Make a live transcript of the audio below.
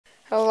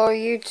Hello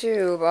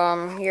YouTube,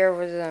 I'm here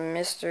with a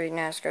mystery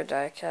Nascar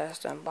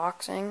diecast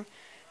unboxing.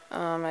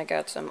 I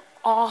got some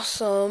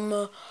awesome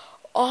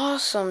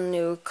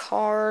new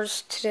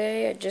cars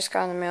today. I just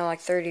got in the mail like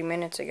 30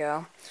 minutes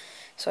ago.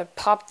 So I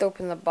popped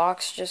open the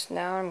box just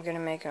now. I'm going to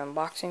make an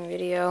unboxing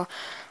video.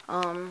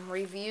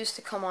 Reviews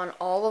to come on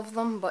all of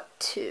them but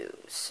two.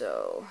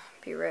 So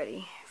be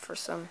ready for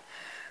some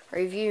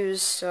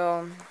reviews.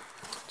 So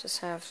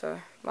just have the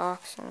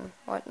box and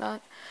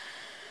whatnot.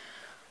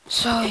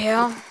 So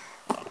yeah.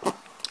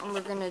 What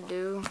we're gonna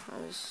do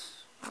is,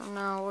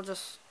 we'll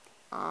just,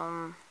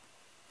 yeah,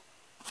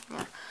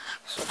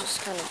 so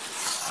just kind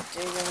of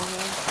dig in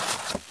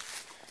here,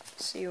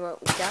 see what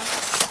we got.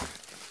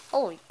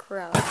 Holy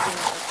crap,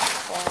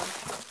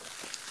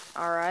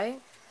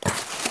 alright,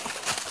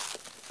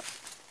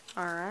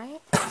 and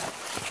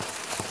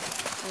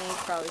you can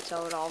probably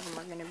tell what all of them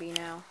are gonna be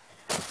now.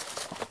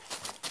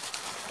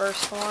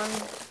 First one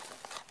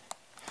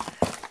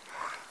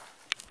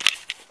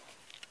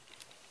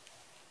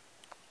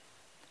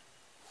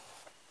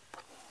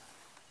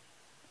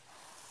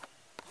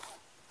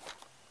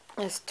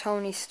is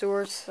Tony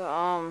Stewart's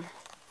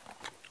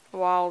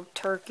Wild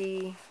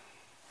Turkey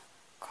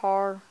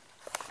car,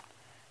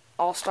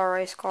 all-star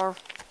race car.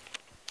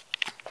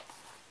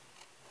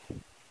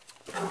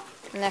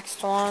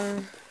 Next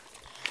one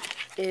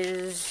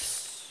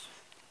is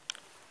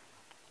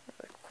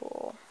really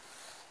cool.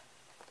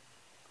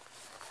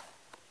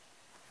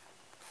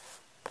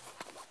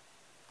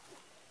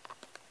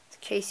 It's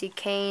Casey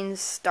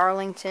Kane's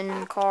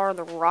Darlington car,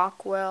 the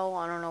Rockwell.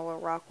 I don't know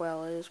what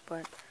Rockwell is,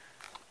 but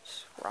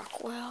it's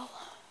Rockwell.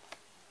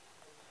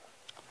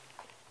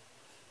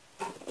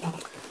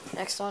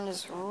 Next one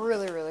is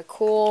really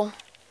cool.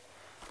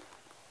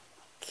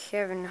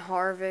 Kevin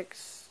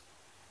Harvick's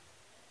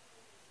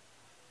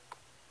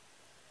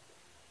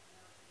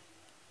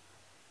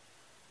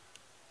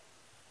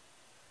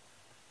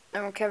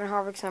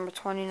number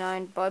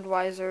 29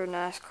 Budweiser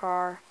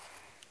Nascar.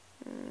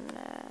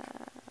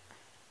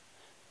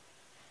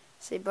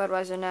 See,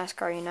 Budweiser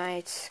Nascar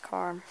Unites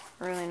car.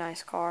 Really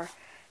nice car.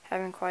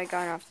 Haven't quite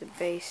gotten off the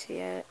base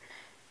yet.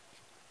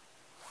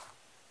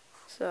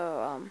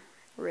 So,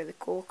 really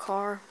cool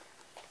car.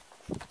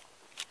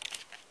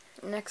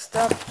 Next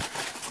up,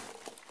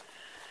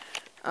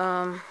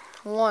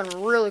 one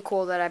really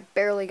cool that I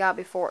barely got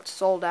before it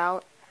sold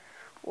out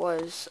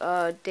was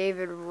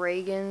David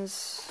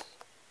Reagan's.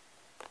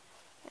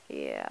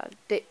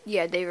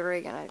 David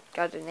Reagan. I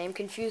got the name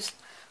confused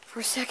for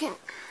a second.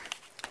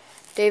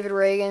 David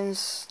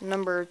Reagan's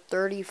number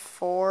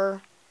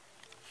 34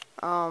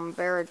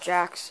 Barrett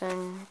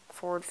Jackson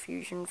Ford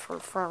Fusion for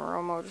Front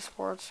Row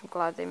Motorsports. I'm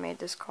glad they made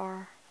this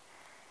car.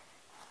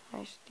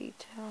 Nice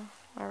detail.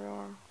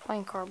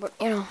 Plain car, but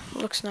you know,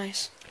 looks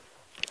nice.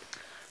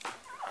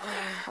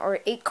 Or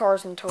 8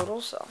 cars in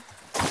total, so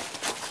I'll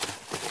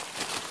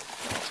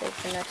take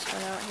the next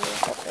one out here.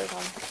 Oh, there's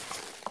one.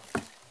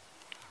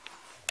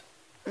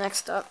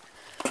 Next up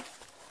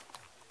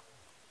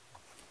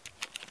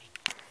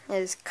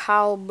is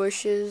Kyle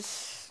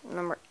Busch's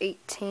number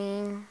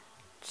 18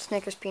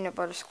 Snickers Peanut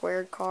Butter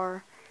Squared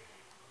car.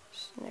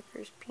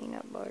 Snickers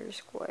Peanut Butter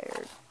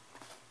Squared.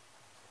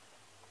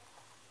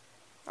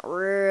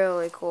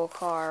 Really cool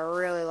car. I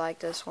really like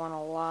this one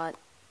a lot.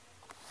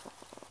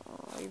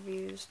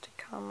 Reviews to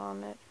come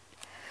on it.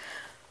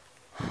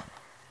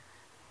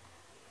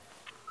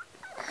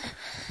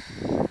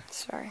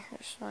 Sorry,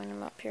 just line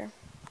them up here.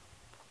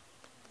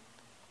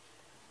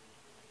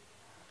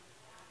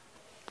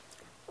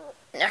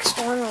 Next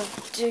one, we're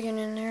digging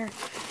in there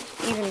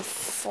even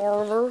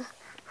farther.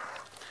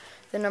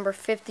 The number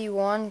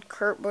 51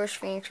 Kurt Busch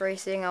Phoenix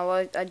Racing.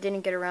 I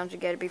didn't get around to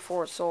get it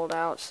before it sold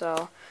out,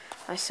 so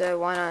I said,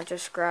 why not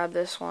just grab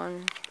this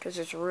one, because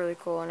it's really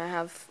cool, and I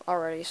have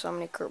already so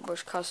many Kurt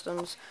Busch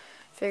customs.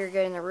 Figured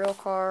getting the real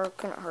car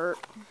couldn't hurt.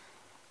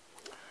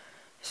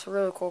 It's a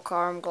really cool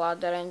car. I'm glad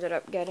that I ended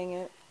up getting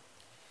it.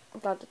 I'm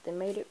glad that they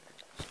made it.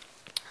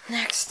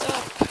 Next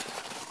up,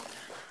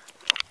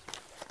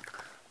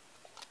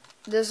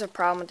 there's a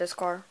problem with this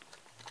car.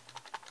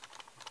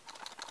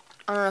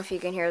 I don't know if you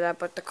can hear that,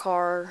 but the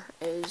car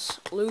is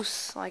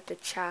loose, like the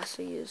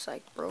chassis is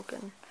like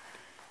broken.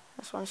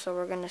 This one, so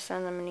we're gonna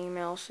send them an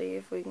email, see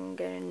if we can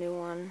get a new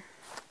one.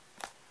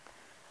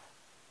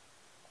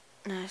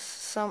 Nice.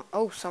 Summer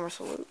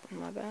Salute.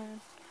 My bad.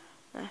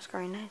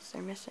 Nascar Unites.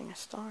 They're missing a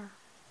star.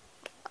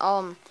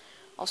 Also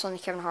on the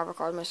Kevin Harvick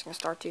car, missing a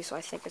star too, so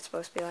I think it's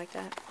supposed to be like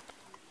that.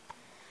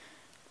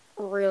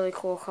 Really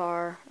cool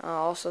car.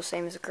 Also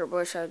same as the Kurt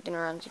Busch. I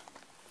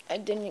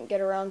didn't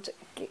get around to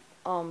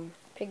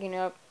picking it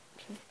up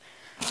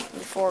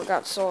before it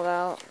got sold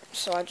out,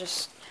 so I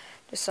just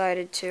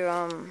decided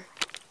to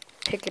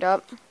pick it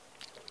up.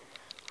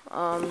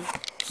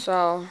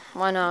 So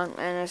why not?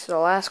 And it's the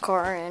last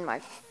car and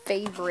my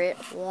favorite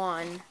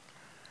one,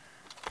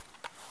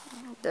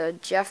 the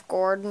Jeff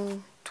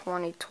Gordon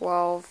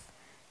 2012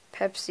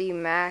 Pepsi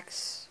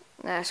Max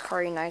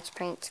NASCAR Unites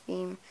paint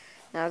scheme.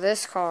 Now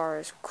this car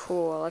is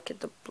cool. Look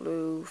at the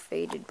blue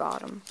faded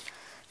bottom.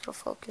 It'll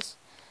focus.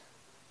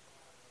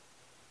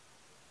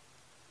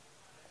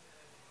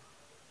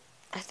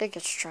 think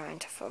it's trying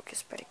to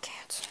focus, but it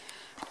can't.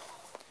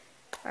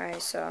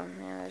 Alright, so,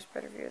 yeah, there's a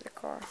better view of the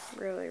car.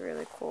 Really,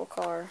 really cool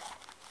car.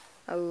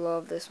 I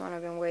love this one.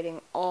 I've been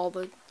waiting a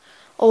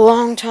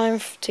long time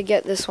to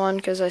get this one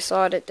because I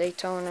saw it at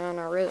Daytona and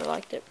I really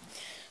liked it.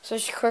 So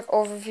just a quick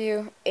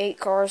overview. 8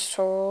 cars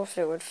total, if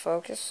it would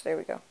focus. There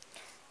we go.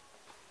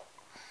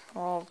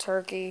 All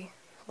Turkey,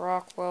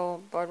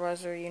 Rockwell,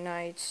 Budweiser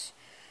Unites,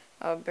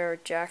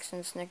 Barrett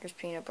Jackson, Snickers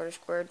Peanut Butter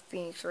Squared,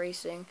 Phoenix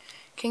Racing,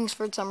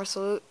 Kingsford Summer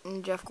Salute,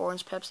 and Jeff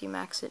Gordon's Pepsi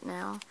Max It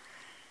Now.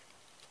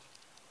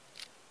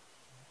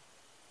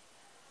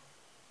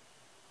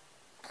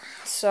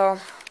 So,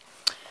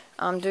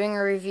 I'm doing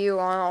a review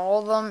on all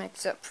of them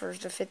except for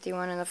the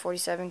 51 and the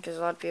 47 because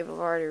a lot of people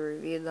have already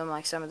reviewed them,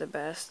 like some of the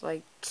best,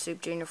 like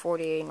Super Junior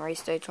 48 and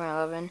Race Day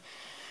 2011.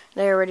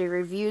 They already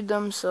reviewed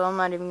them, so I'm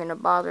not even going to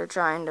bother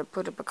trying to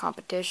put up a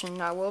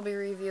competition. I will be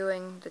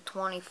reviewing the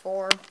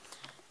 24,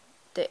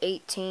 the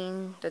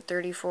 18, the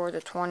 34,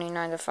 the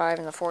 29, the 5,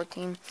 and the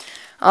 14.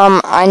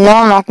 I know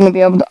I'm not going to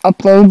be able to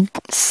upload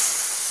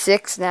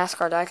 6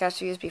 NASCAR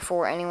diecast reviews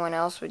before anyone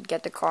else would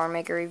get the car and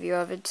make a review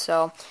of it,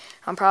 so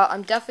I'm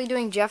definitely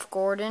doing Jeff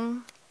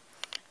Gordon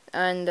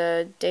and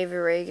the David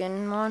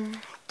Reagan one,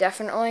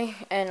 definitely,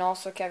 and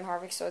also Kevin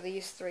Harvick. So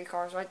these 3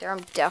 cars right there,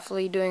 I'm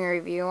definitely doing a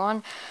review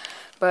on.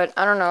 But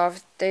I don't know,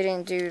 if they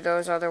didn't do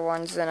those other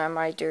ones, then I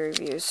might do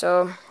reviews.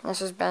 So this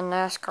has been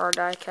NASCAR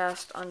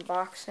diecast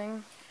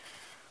unboxing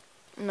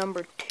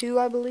number 2,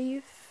 I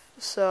believe.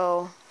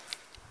 So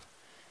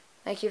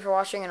thank you for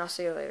watching, and I'll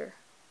see you later.